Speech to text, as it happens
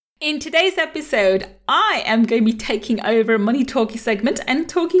In today's episode, I am going to be taking over Money Talkie segment and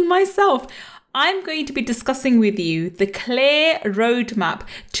talking myself. I'm going to be discussing with you the clear roadmap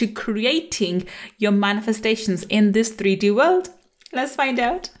to creating your manifestations in this 3D world. Let's find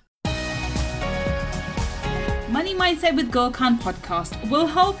out. Money Mindset with Gul Khan podcast will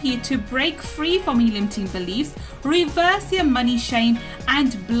help you to break free from your limiting beliefs, reverse your money shame,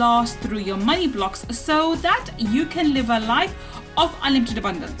 and blast through your money blocks so that you can live a life of unlimited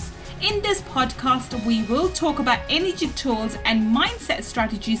abundance. In this podcast, we will talk about energy tools and mindset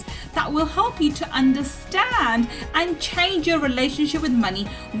strategies that will help you to understand and change your relationship with money,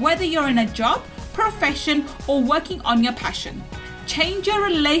 whether you're in a job, profession, or working on your passion. Change your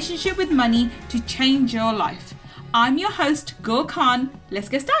relationship with money to change your life. I'm your host, Gul Khan. Let's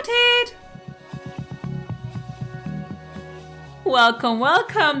get started.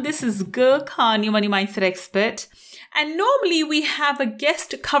 Welcome. This is Gul Khan, your money mindset expert. And normally we have a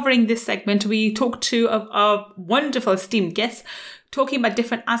guest covering this segment. We talk to a wonderful esteemed guest talking about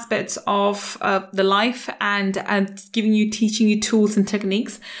different aspects of the life and teaching you tools and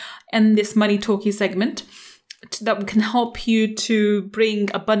techniques in this Money Talkie segment that can help you to bring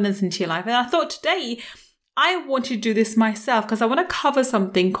abundance into your life. And I thought today I want to do this myself because I want to cover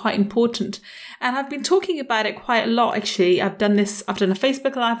something quite important. And I've been talking about it quite a lot, actually. I've done a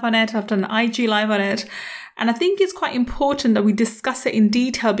Facebook Live on it. I've done an IG Live on it. And I think it's quite important that we discuss it in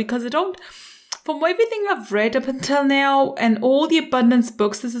detail because from everything I've read up until now and all the abundance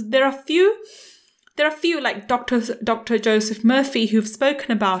books, there are a few like Dr. Joseph Murphy who've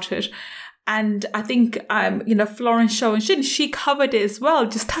spoken about it. And I think, Florence Shaw and she covered it as well,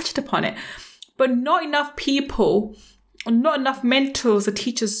 just touched upon it. But not enough people, not enough mentors or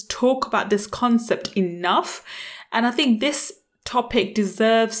teachers talk about this concept enough. And I think this topic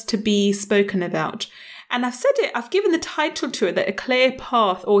deserves to be spoken about. And I've given the title to it, that a clear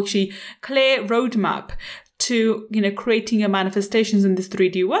path or actually clear roadmap to, creating your manifestations in this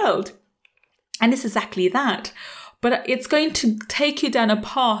 3D world. And it's exactly that. But it's going to take you down a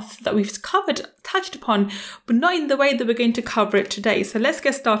path that we've touched upon, but not in the way that we're going to cover it today. So let's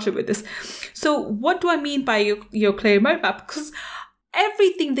get started with this. So what do I mean by your clear roadmap? Because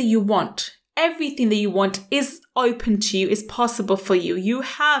everything that you want is open to you, is possible for you. You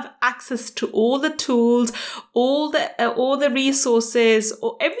have access to all the tools, all the resources,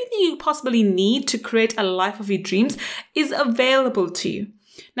 or everything you possibly need to create a life of your dreams is available to you.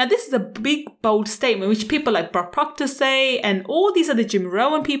 Now, this is a big, bold statement, which people like Bob Proctor say, and all these other Jim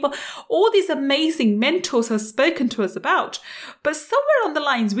Rohn people, all these amazing mentors have spoken to us about. But somewhere on the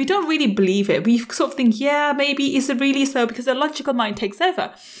lines, we don't really believe it. We sort of think, yeah, maybe is it really so? Because the logical mind takes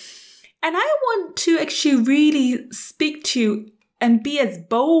over. And I want to actually really speak to you and be as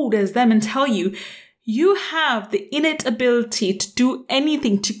bold as them and tell you, you have the innate ability to do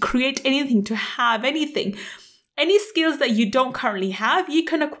anything, to create anything, to have anything. Any skills that you don't currently have, you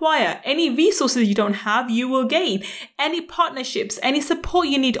can acquire. Any resources you don't have, you will gain. Any partnerships, any support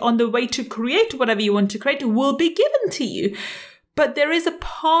you need on the way to create whatever you want to create will be given to you. But there is a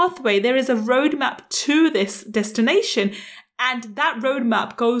pathway, there is a roadmap to this destination, and that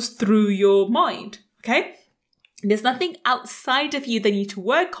roadmap goes through your mind, okay? There's nothing outside of you that you need to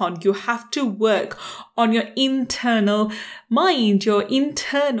work on. You have to work on your internal mind. Your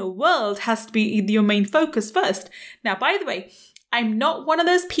internal world has to be your main focus first. Now, by the way, I'm not one of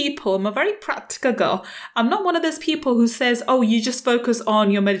those people. I'm a very practical girl. I'm not one of those people who says, oh, you just focus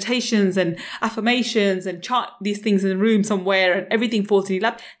on your meditations and affirmations and chant these things in the room somewhere and everything falls in your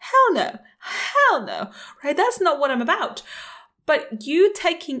lap. Hell no, right? That's not what I'm about. But you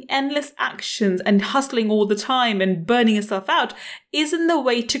taking endless actions and hustling all the time and burning yourself out isn't the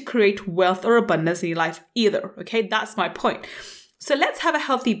way to create wealth or abundance in your life either. Okay, that's my point. So let's have a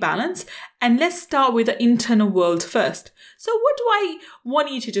healthy balance and let's start with the internal world first. So what do I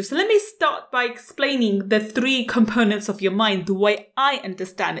want you to do? So let me start by explaining the three components of your mind the way I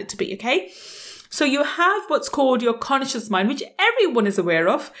understand it to be, okay? So you have what's called your conscious mind, which everyone is aware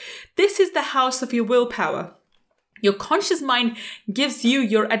of. This is the house of your willpower. Your conscious mind gives you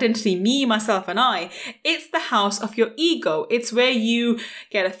your identity, me, myself, and I. It's the house of your ego. It's where you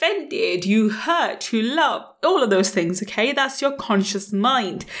get offended, you hurt, you love, all of those things, okay? That's your conscious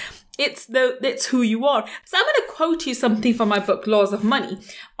mind. It's who you are. So I'm going to quote you something from my book, Laws of Money,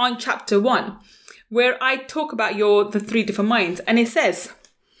 on chapter 1, where I talk about the three different minds. And it says,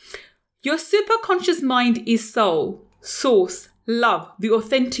 your superconscious mind is soul, source, love, the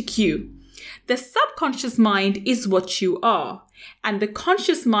authentic you. The subconscious mind is what you are, and the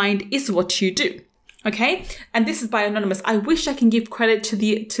conscious mind is what you do. Okay, and this is by anonymous. I wish I can give credit to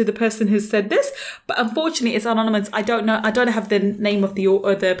the person who said this, but unfortunately it's anonymous. I don't know. I don't have the name of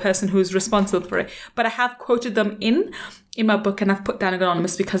the person who's responsible for it, but I have quoted them in my book, and I've put down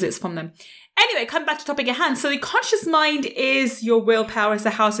anonymous because it's from them. Anyway, come back to topic at hand. So the conscious mind is your willpower, it's the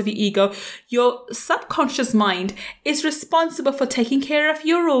house of your ego. Your subconscious mind is responsible for taking care of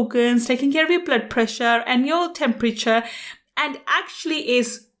your organs, taking care of your blood pressure and your temperature, and actually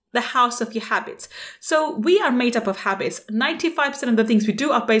is the house of your habits. So we are made up of habits. 95% of the things we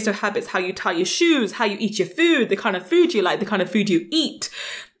do are based on habits. How you tie your shoes, how you eat your food, the kind of food you like, the kind of food you eat,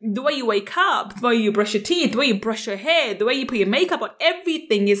 the way you wake up, the way you brush your teeth, the way you brush your hair, the way you put your makeup on.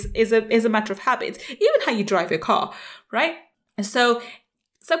 Everything is a matter of habits. Even how you drive your car, right? And so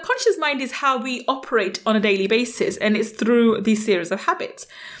subconscious mind is how we operate on a daily basis, and it's through these series of habits.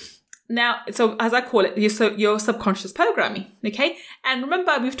 Now, so as I call it, your subconscious programming, okay? And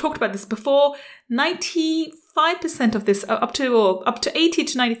remember, we've talked about this before, 95% of this, up to 80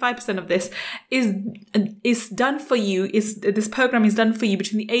 to 95% of this is done for you, this program is done for you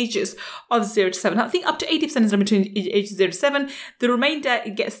between the ages of 0 to 7. I think up to 80% is done between ages 0 to 7. The remainder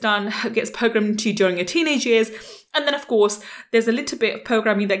gets programmed into you during your teenage years. And then, of course, there's a little bit of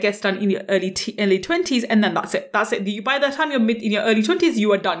programming that gets done in your early 20s, and then that's it. That's it. By the time you're in your early 20s,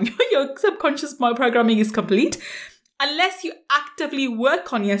 you are done. Your subconscious programming is complete. Unless you actively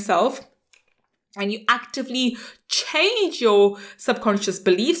work on yourself and you actively change your subconscious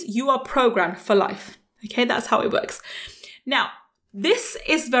beliefs, you are programmed for life. Okay, that's how it works. Now, this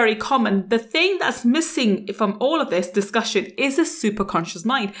is very common. The thing that's missing from all of this discussion is a superconscious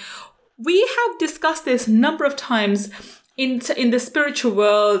mind. We have discussed this a number of times in the spiritual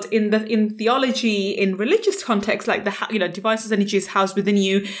world, in theology, in religious context, like Devices energy is housed within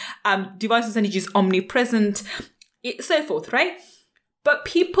you, Devices energy is omnipresent, so forth, right? But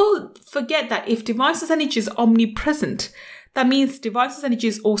people forget that if Devices energy is omnipresent, that means Devices energy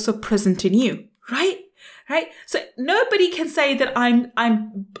is also present in you, right? Right? So nobody can say that I'm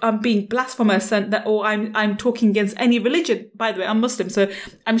being blasphemous or I'm talking against any religion. By the way, I'm Muslim, so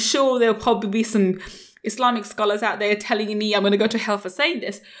I'm sure there'll probably be some Islamic scholars out there telling me I'm going to go to hell for saying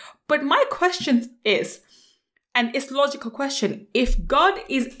this. But my question is, and it's a logical question, if God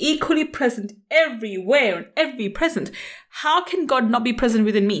is equally present everywhere and every present, how can God not be present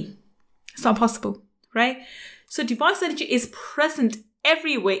within me? It's not possible, right? So Device energy is present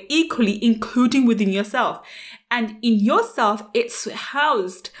everywhere equally, including within yourself. And in yourself, it's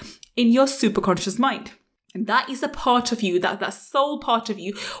housed in your superconscious mind. And that is a part of you, that soul part of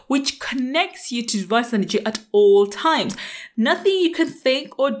you, which connects you to Device energy at all times. Nothing you can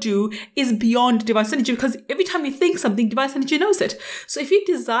think or do is beyond Device energy, because every time you think something, Device energy knows it. So if you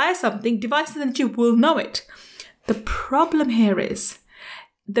desire something, Device energy will know it. The problem here is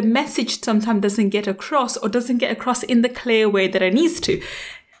the message sometimes doesn't get across, or doesn't get across in the clear way that it needs to.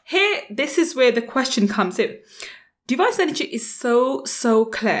 Here, this is where the question comes in. Device energy is so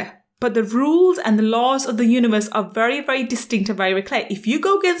clear, but the rules and the laws of the universe are very, very distinct and very, very clear. If you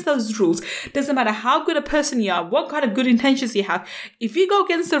go against those rules, doesn't matter how good a person you are, what kind of good intentions you have, if you go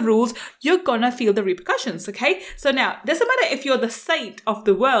against the rules, you're gonna feel the repercussions, okay? So now, doesn't matter if you're the saint of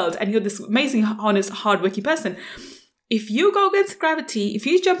the world and you're this amazing, honest, hardworking person. If you go against gravity, if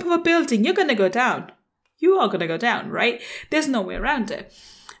you jump off a building, you're going to go down. You are going to go down, right? There's no way around it.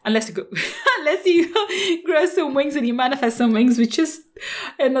 Unless you grow some wings and you manifest some wings, which is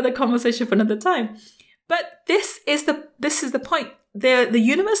another conversation for another time. But this is the point. The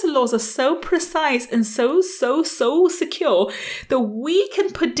universal laws are so precise and so secure that we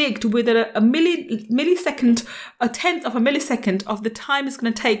can predict within a millisecond, a tenth of a millisecond of the time it's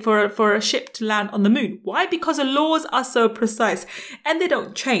going to take for a ship to land on the moon. Why? Because the laws are so precise and they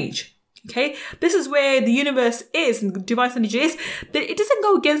don't change. Okay, this is where the universe is and Device energy is. That it doesn't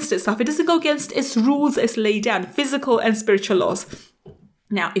go against itself. It doesn't go against its rules it's laid down, physical and spiritual laws.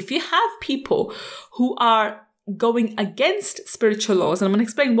 Now, if you have people who are going against spiritual laws, and I'm going to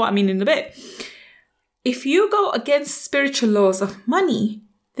explain what I mean in a bit. If you go against spiritual laws of money,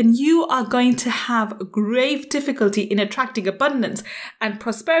 then you are going to have grave difficulty in attracting abundance and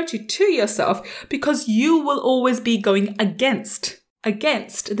prosperity to yourself, because you will always be going against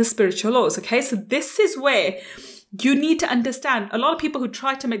the spiritual laws. Okay, so this is where you need to understand. A lot of people who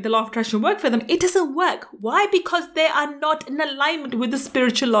try to make the law of attraction work for them, it doesn't work. Why? Because they are not in alignment with the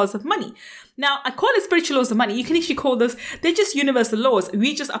spiritual laws of money. Now, I call it spiritual laws of money. You can actually call those, they're just universal laws.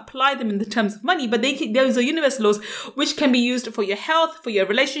 We just apply them in the terms of money, but those are universal laws which can be used for your health, for your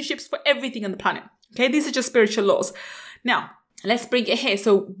relationships, for everything on the planet. Okay, these are just spiritual laws. Now, let's bring it here.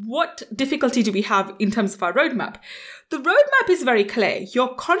 So what difficulty do we have in terms of our roadmap? The roadmap is very clear.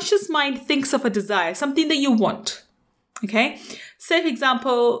 Your conscious mind thinks of a desire, something that you want. Okay. Say, for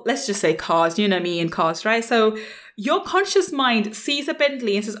example, let's just say cars, you know me and cars, right? So your conscious mind sees a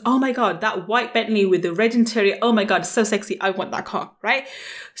Bentley and says, oh my God, that white Bentley with the red interior. Oh my God, it's so sexy. I want that car, right?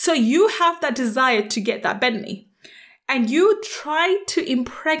 So you have that desire to get that Bentley. And you try to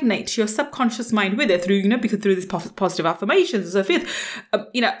impregnate your subconscious mind with it through, because through these positive affirmations and so forth.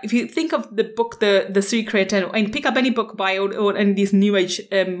 If you think of the book, The Secret, and pick up any book by or any of these new age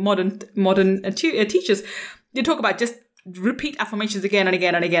modern teachers, they talk about just repeat affirmations again and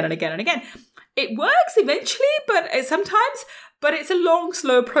again and again and again and again. It works eventually, but it's a long,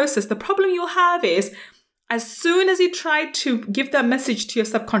 slow process. The problem you'll have is, as soon as you try to give that message to your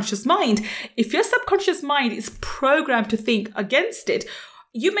subconscious mind, if your subconscious mind is programmed to think against it,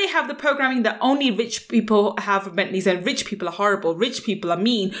 you may have the programming that only rich people have Bentleys and rich people are horrible, rich people are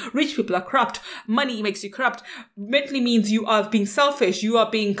mean, rich people are corrupt, money makes you corrupt. Bentley means you are being selfish, you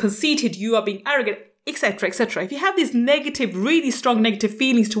are being conceited, you are being arrogant, etc., etc. If you have these negative, really strong negative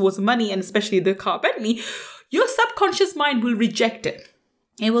feelings towards money and especially the car Bentley, your subconscious mind will reject it.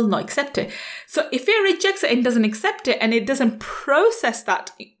 It will not accept it. So if it rejects it and doesn't accept it and it doesn't process that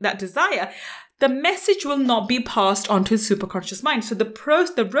desire, the message will not be passed on to the superconscious mind. So the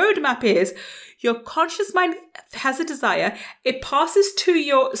roadmap is your conscious mind has a desire. It passes to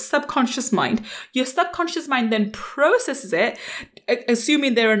your subconscious mind. Your subconscious mind then processes it,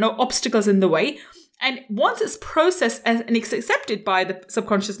 assuming there are no obstacles in the way. And once it's processed and it's accepted by the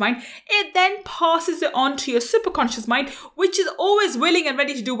subconscious mind, it then passes it on to your superconscious mind, which is always willing and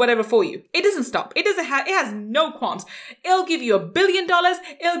ready to do whatever for you. It doesn't stop. It has no qualms. It'll give you $1 billion.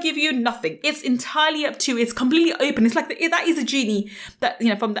 It'll give you nothing. It's entirely up to you. It's completely open. It's like that is a genie that,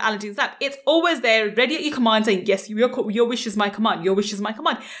 from the Aladdin's lamp. It's always there, ready at your command, saying, yes, your wish is my command. Your wish is my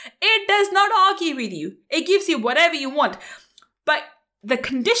command. It does not argue with you. It gives you whatever you want. But the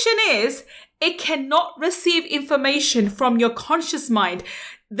condition is, it cannot receive information from your conscious mind.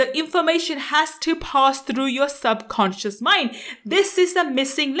 The information has to pass through your subconscious mind. This is the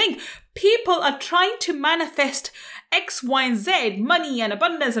missing link. People are trying to manifest X, Y, and Z, money and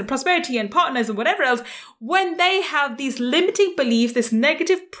abundance and prosperity and partners and whatever else, when they have these limiting beliefs, this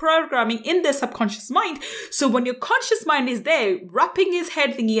negative programming in their subconscious mind. So when your conscious mind is there, wrapping his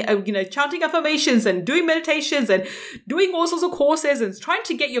head, thinking, chanting affirmations and doing meditations and doing all sorts of courses and trying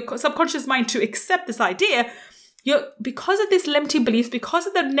to get your subconscious mind to accept this idea, because of this limiting beliefs, because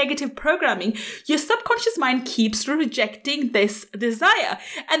of the negative programming, your subconscious mind keeps rejecting this desire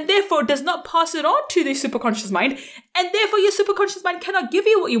and therefore does not pass it on to the superconscious mind. And therefore your superconscious mind cannot give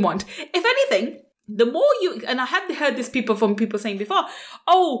you what you want. If anything, the more and I had heard this from people saying before,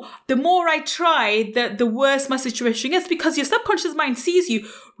 the more I try, the worse my situation is, because your subconscious mind sees you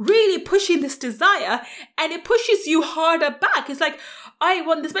really pushing this desire and it pushes you harder back. It's like, I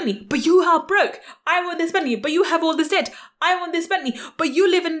want this Bentley, but you are broke. I want this Bentley, but you have all this debt. I want this Bentley, but you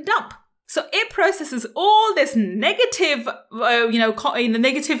live in a dump. So it processes all this negative,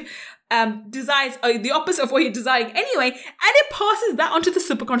 negative desires, the opposite of what you're desiring anyway, and it passes that onto the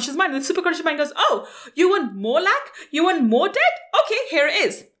superconscious mind. And the superconscious mind goes, oh, you want more lack? You want more debt? Okay, here it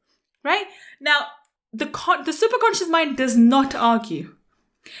is. Right? Now, the superconscious mind does not argue.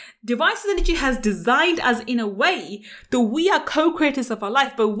 Devices Energy has designed us in a way that we are co-creators of our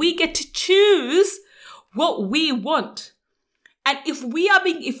life, but we get to choose what we want. And if we have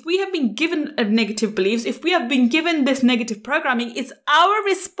been given negative beliefs, if we have been given this negative programming, it's our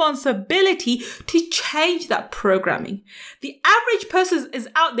responsibility to change that programming. The average person is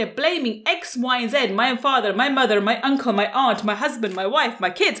out there blaming X, Y, and Z, my father, my mother, my uncle, my aunt, my husband, my wife, my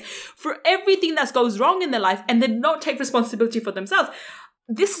kids, for everything that goes wrong in their life, and they don't take responsibility for themselves.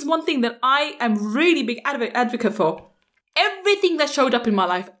 This is one thing that I am really big advocate for. Everything that showed up in my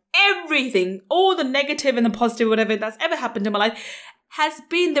life, everything, all the negative and the positive, whatever that's ever happened in my life, has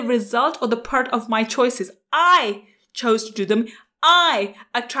been the result or the part of my choices. I chose to do them. I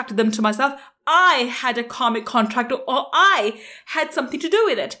attracted them to myself. I had a karmic contract, or I had something to do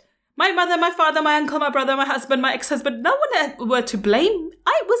with it. My mother, my father, my uncle, my brother, my husband, my ex-husband, no one were to blame.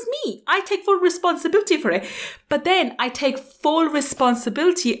 It was me. I take full responsibility for it. But then I take full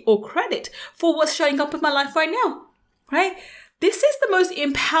responsibility or credit for what's showing up in my life right now, right? This is the most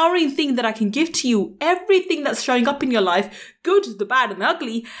empowering thing that I can give to you. Everything that's showing up in your life, good, the bad, and the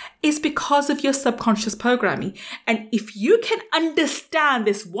ugly, is because of your subconscious programming. And if you can understand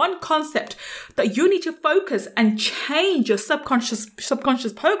this one concept, that you need to focus and change your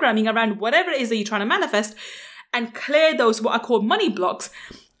subconscious programming around whatever it is that you're trying to manifest, and clear those what I call money blocks,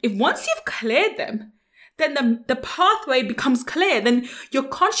 if once you've cleared them, then the pathway becomes clear. Then your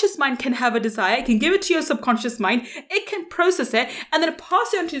conscious mind can have a desire, it can give it to your subconscious mind, it can process it, and then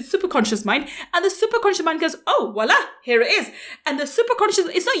pass it on to the superconscious mind, and the superconscious mind goes, oh, voila, here it is. And the superconscious,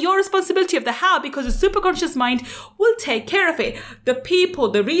 it's not your responsibility of the how, because the superconscious mind will take care of it. The people,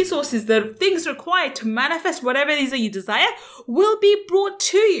 the resources, the things required to manifest whatever it is that you desire will be brought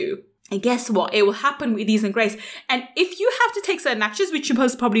to you. And guess what? It will happen with ease and grace. And if you have to take certain actions, which you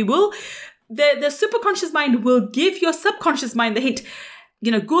most probably will, the superconscious mind will give your subconscious mind the hint.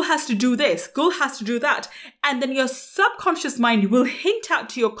 Gul has to do this. Gul has to do that. And then your subconscious mind will hint out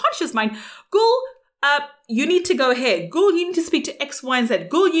to your conscious mind, Gul, you need to go here. Gul, you need to speak to X, Y, and Z.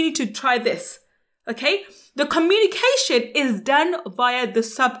 Gul, you need to try this. Okay? The communication is done via the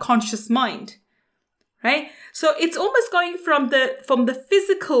subconscious mind. Right? So it's almost going from the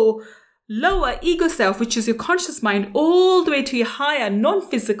physical lower ego self, which is your conscious mind, all the way to your higher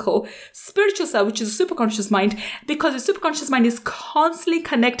non-physical spiritual self, which is a superconscious mind, because the superconscious mind is constantly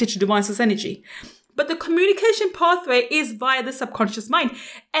connected to divine source energy. But the communication pathway is via the subconscious mind,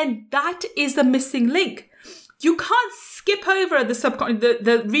 and that is the missing link. You can't skip over the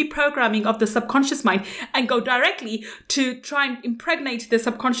reprogramming of the subconscious mind and go directly to try and impregnate the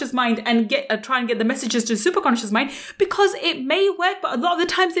subconscious mind and try and get the messages to the superconscious mind, because it may work, but a lot of the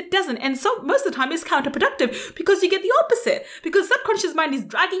times it doesn't. And so most of the time it's counterproductive, because you get the opposite. Because subconscious mind is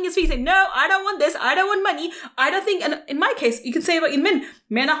dragging his feet saying, no, I don't want this, I don't want money, I don't think. And in my case, you can say about in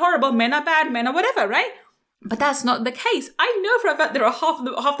men are horrible, men are bad, men are whatever, right? But that's not the case. I know for a fact there are half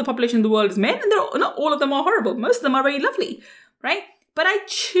the population in the world is men, and not all of them are horrible. Most of them are very lovely, right? But I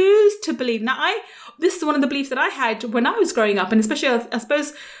choose to believe. Now, this is one of the beliefs that I had when I was growing up, and especially, I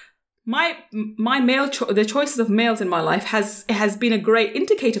suppose, the choices of males in my life has been a great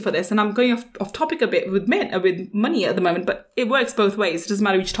indicator for this. And I'm going off topic a bit with with money at the moment, but it works both ways. It doesn't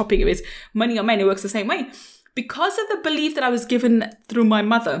matter which topic it is, money or men, it works the same way. Because of the belief that I was given through my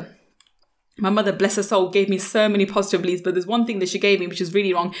mother. My mother, bless her soul, gave me so many positive beliefs, but there's one thing that she gave me which is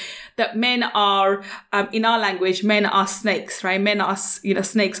really wrong, that men are, in our language, men are snakes, right? Men are,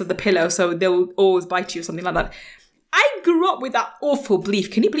 snakes of the pillow, so they'll always bite you, something like that. I grew up with that awful belief.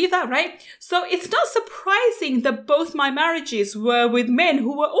 Can you believe that, right? So it's not surprising that both my marriages were with men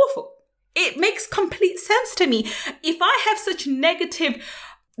who were awful. It makes complete sense to me. If I have such negative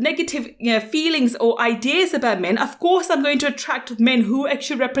feelings or ideas about men, of course I'm going to attract men who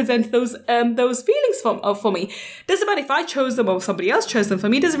actually represent those feelings for me. Doesn't matter if I chose them or somebody else chose them for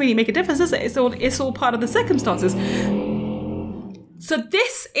me. It doesn't really make a difference, does it? It's all part of the circumstances. So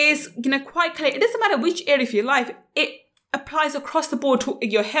this is quite clear. It doesn't matter which area of your life, it applies across the board to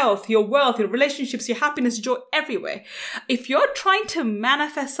your health, your wealth, your relationships, your happiness, joy, everywhere. If you're trying to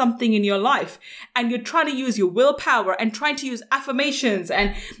manifest something in your life and you're trying to use your willpower and trying to use affirmations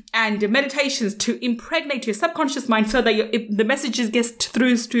and meditations to impregnate your subconscious mind so that the messages get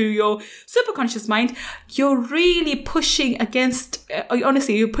through to your superconscious mind, you're really pushing against,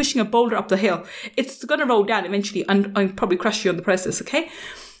 honestly, you're pushing a boulder up the hill. It's going to roll down eventually and probably crush you on the process, okay?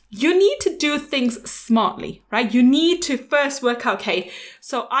 You need to do things smartly, right? You need to first work out, okay,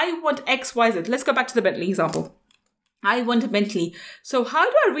 so I want X, Y, Z. Let's go back to the Bentley example. I want a Bentley. So how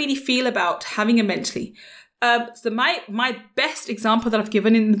do I really feel about having a Bentley? So my best example that I've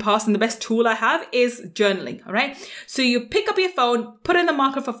given in the past and the best tool I have is journaling, all right? So you pick up your phone, put in the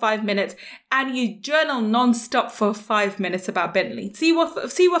marker for 5 minutes, and you journal non-stop for 5 minutes about Bentley. See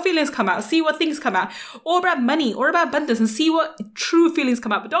what feelings come out, see what things come out, or about money, or about abundance, and see what true feelings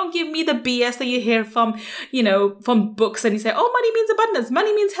come out. But don't give me the BS that you hear from books and you say, oh, money means abundance,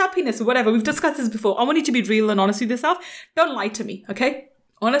 money means happiness, or whatever. We've discussed this before. I want you to be real and honest with yourself. Don't lie to me, okay?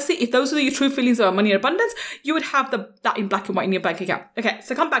 Honestly, if those were your true feelings about money and abundance, you would have that in black and white in your bank account. Okay,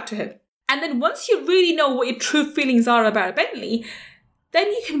 so come back to him. And then once you really know what your true feelings are about a Bentley, then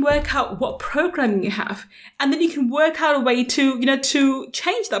you can work out what programming you have. And then you can work out a way to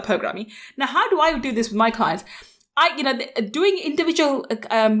change that programming. Now, how do I do this with my clients? Doing individual,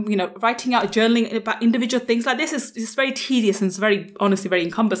 writing out, journaling about individual things like this is very tedious and it's very, honestly, very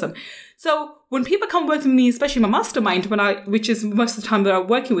cumbersome. So when people come work with me, especially my mastermind, which is most of the time that I'm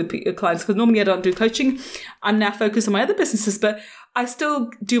working with clients, because normally I don't do coaching. I'm now focused on my other businesses, but I still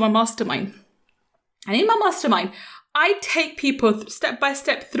do my mastermind. And in my mastermind, I take people step by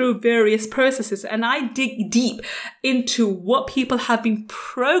step through various processes and I dig deep into what people have been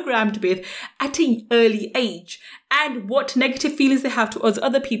programmed with at an early age and what negative feelings they have towards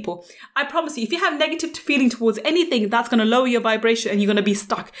other people. I promise you, if you have negative feeling towards anything, that's going to lower your vibration and you're going to be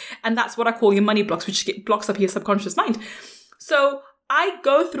stuck. And that's what I call your money blocks, which blocks up your subconscious mind. So I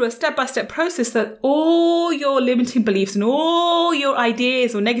go through a step-by-step process that all your limiting beliefs and all your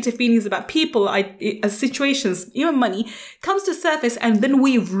ideas or negative feelings about people, situations, even money, comes to surface, and then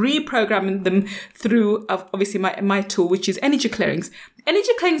we reprogram them through, obviously, my tool, which is energy clearings.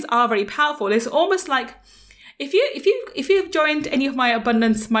 Energy clearings are very powerful. It's almost like if you've joined any of my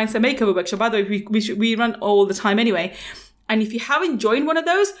Abundance Mindset Makeover workshop, by the way, we run all the time anyway, and if you haven't joined one of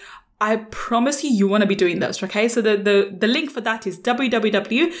those, I promise you want to be doing those, okay? So the link for that is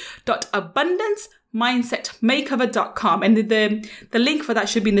www.abundancemindsetmakeover.com. And the link for that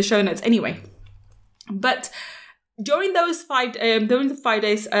should be in the show notes anyway. But during those 5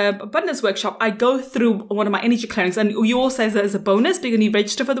 days abundance workshop, I go through one of my energy clearings, and you also, as a bonus, because you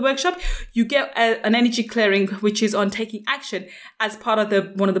register for the workshop, you get an energy clearing, which is on taking action as part of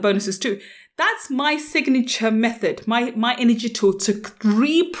one of the bonuses too. That's my signature method, my energy tool to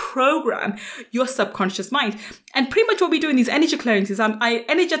reprogram your subconscious mind. And pretty much what we do in these energy clearings is I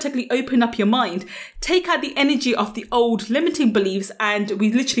energetically open up your mind, take out the energy of the old limiting beliefs, and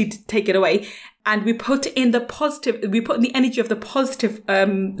we literally take it away. And we put in the the energy of the positive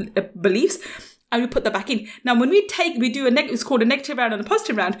beliefs, and we put that back in. Now, when we do it's called a negative round and a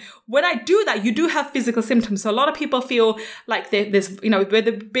positive round. When I do that, you do have physical symptoms. So a lot of people feel like there's, where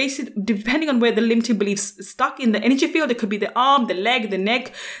the basic, depending on where the limiting beliefs stuck in the energy field, it could be the arm, the leg, the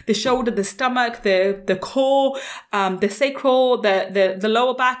neck, the shoulder, the stomach, the core, the sacral, the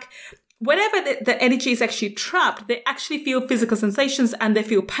lower back. Whenever the energy is actually trapped, they actually feel physical sensations and they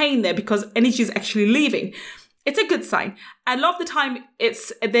feel pain there because energy is actually leaving. It's a good sign. A lot of the time,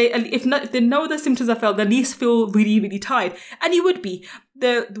 if they know the symptoms are felt, they at least feel really, really tired. And you would be.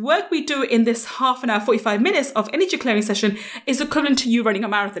 The work we do in this half an hour, 45 minutes of energy clearing session is equivalent to you running a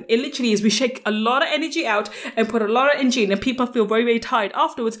marathon. It literally is. We shake a lot of energy out and put a lot of energy in, and people feel very, very tired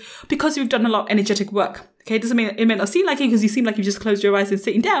afterwards because we've done a lot of energetic work. Okay, it doesn't mean it may not seem like it because you seem like you just closed your eyes and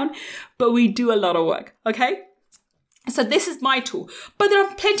sitting down, but we do a lot of work. Okay. So this is my tool, but there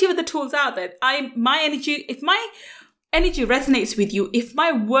are plenty of other tools out there. If my energy resonates with you, if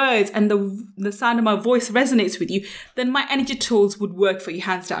my words and the sound of my voice resonates with you, then my energy tools would work for you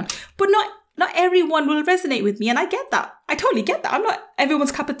hands down. But not everyone will resonate with me, and I get that. I totally get that. I'm not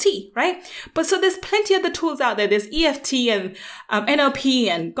everyone's cup of tea, right? But so there's plenty of other tools out there. There's EFT and NLP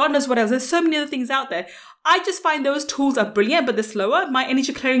and God knows what else. There's so many other things out there. I just find those tools are brilliant, but they're slower. My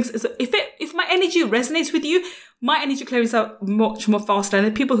energy clearings is if my energy resonates with you, my energy clearings are much more faster. And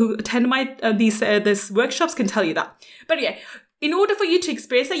the people who attend my these workshops can tell you that. But yeah, in order for you to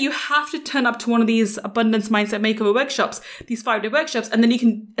experience that, you have to turn up to one of these Abundance Mindset Makeover workshops, these 5-day workshops, and then you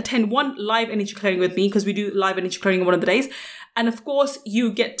can attend one live energy clearing with me because we do live energy clearing on one of the days. And of course,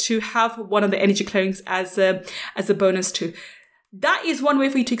 you get to have one of the energy clearings as a bonus too. That is one way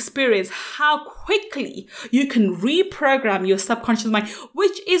for you to experience how quickly you can reprogram your subconscious mind,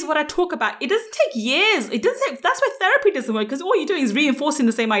 which is what I talk about. It doesn't take years. That's why therapy doesn't work, because all you're doing is reinforcing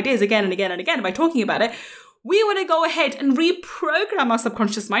the same ideas again and again and again by talking about it. We want to go ahead and reprogram our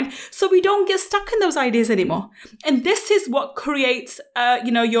subconscious mind so we don't get stuck in those ideas anymore. And this is what creates,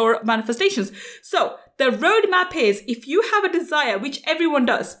 your manifestations. So the roadmap is, if you have a desire, which everyone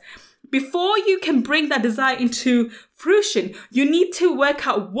does, before you can bring that desire into fruition, you need to work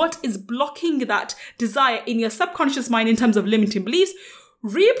out what is blocking that desire in your subconscious mind in terms of limiting beliefs,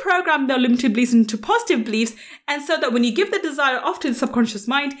 reprogram the limiting beliefs into positive beliefs, and so that when you give the desire off to the subconscious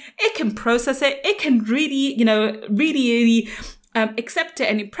mind, it can process it, it can really accept it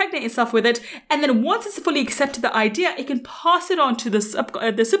and impregnate itself with it. And then once it's fully accepted the idea, it can pass it on to the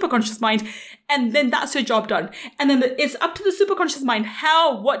superconscious mind. And then that's your job done. And then it's up to the superconscious mind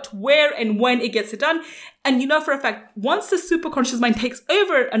how, what, where, and when it gets it done. And you know for a fact, once the superconscious mind takes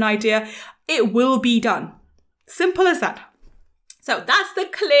over an idea, it will be done. Simple as that. So that's the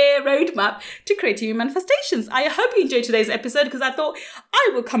clear roadmap to creating your manifestations. I hope you enjoyed today's episode, because I thought I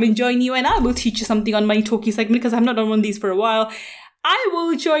will come and join you and I will teach you something on Money Talkie segment, because I've not done one of these for a while. I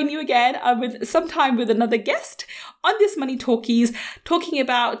will join you again sometime with another guest on this Money Talkies, talking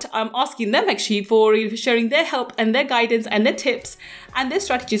about asking them actually for sharing their help and their guidance and their tips and their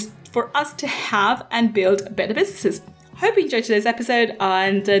strategies for us to have and build better businesses. Hope you enjoyed today's episode,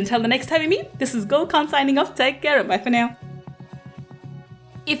 and until the next time we meet, this is Gul Khan signing off. Take care and bye for now.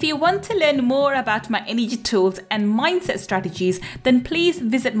 If you want to learn more about my energy tools and mindset strategies, then please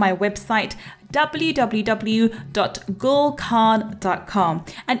visit my website www.gulkhan.com.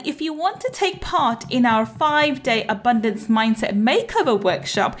 And if you want to take part in our 5-day abundance mindset makeover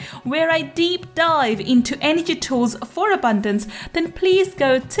workshop, where I deep dive into energy tools for abundance, then please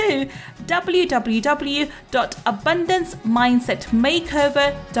go to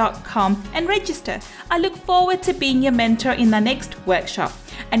www.abundancemindsetmakeover.com and register. I look forward to being your mentor in the next workshop.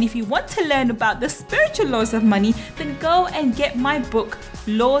 And if you want to learn about the spiritual laws of money, then go and get my book,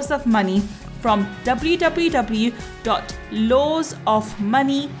 Laws of Money, from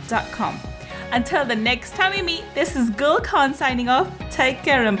www.lawsofmoney.com. Until the next time we meet, this is Gul Khan signing off. Take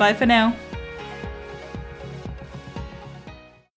care and bye for now.